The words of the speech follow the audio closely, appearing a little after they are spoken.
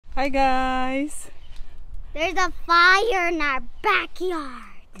Hi guys! There's a fire in our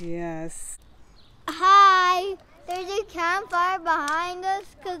backyard. Yes. Hi! There's a campfire behind us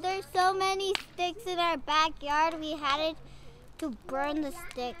because there's so many sticks in our backyard. We had to burn the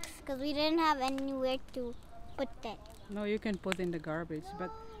sticks because we didn't have anywhere to put them. No, you can put in the garbage,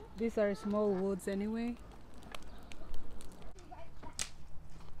 but these are small woods anyway.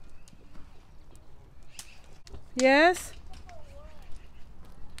 Yes?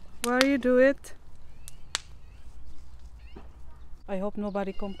 Where you do it? I hope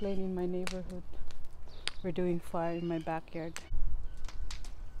nobody complain in my neighborhood. We're doing fire in my backyard.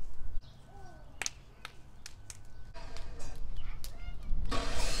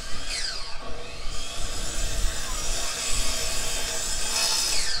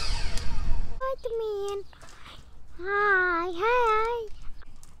 Man. Hi, hi.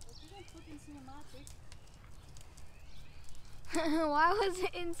 Why was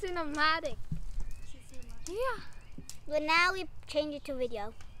it in cinematic? Yeah. But now we change it to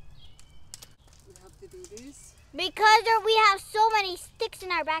video. We have to do this. Because we have so many sticks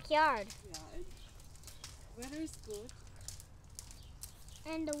in our backyard. Yeah, and weather is good.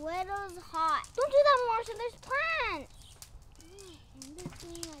 And the weather's hot. Don't do that, Marcia. There's plants.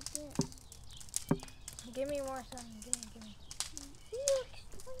 Like this. Give me more sun. Give me.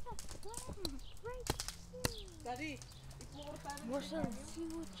 Right here. Daddy, More sun. See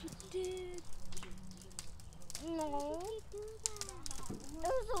what you did. No. It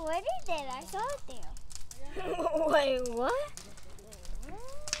was already there. I saw it there. Wait, what?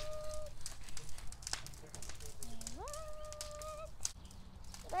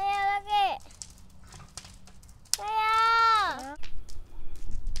 Leia, look it. Leia.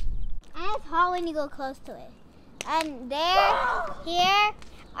 And it's hot when you go close to it. And here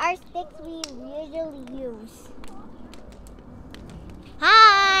are sticks we usually use.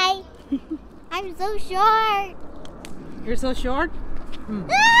 Hi! I'm so short. you're so short?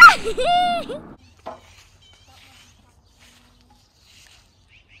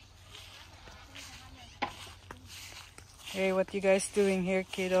 Hey, what you guys doing here,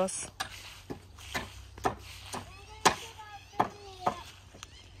 kiddos?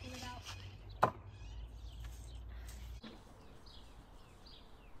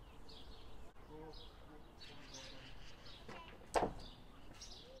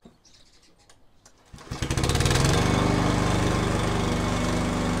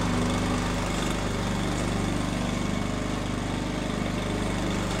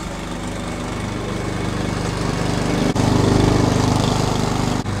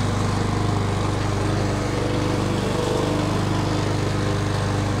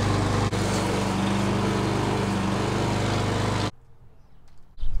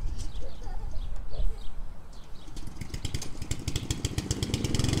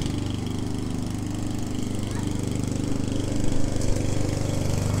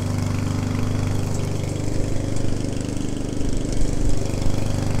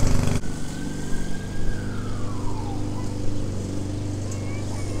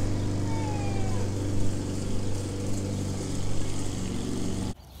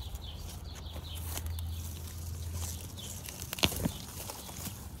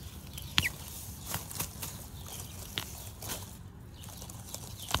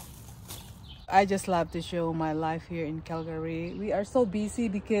 I just love to show my life here in Calgary. We are so busy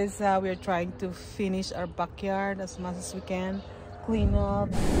because we are trying to finish our backyard as much as we can, clean up.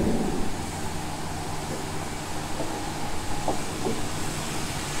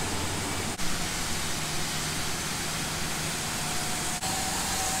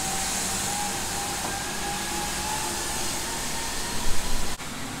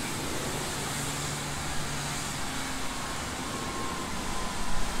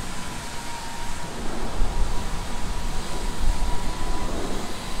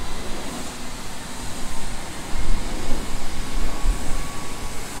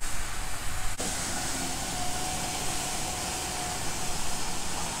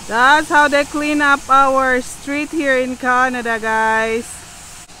 That's how they clean up our street here in Canada, guys.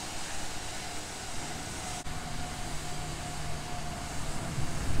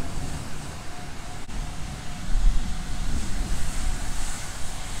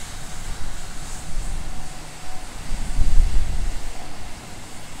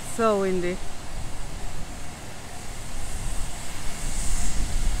 So windy.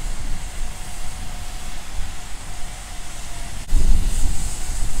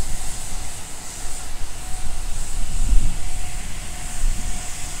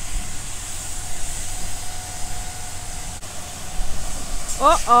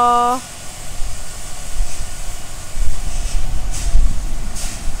 Uh-oh.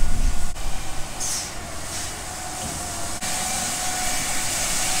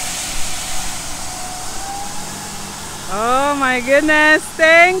 my goodness,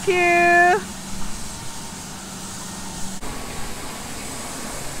 thank you.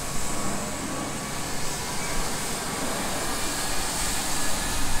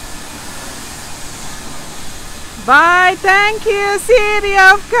 Bye, thank you, City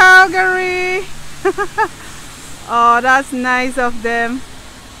of Calgary. Oh, that's nice of them.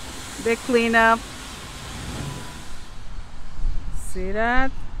 They clean up. See that?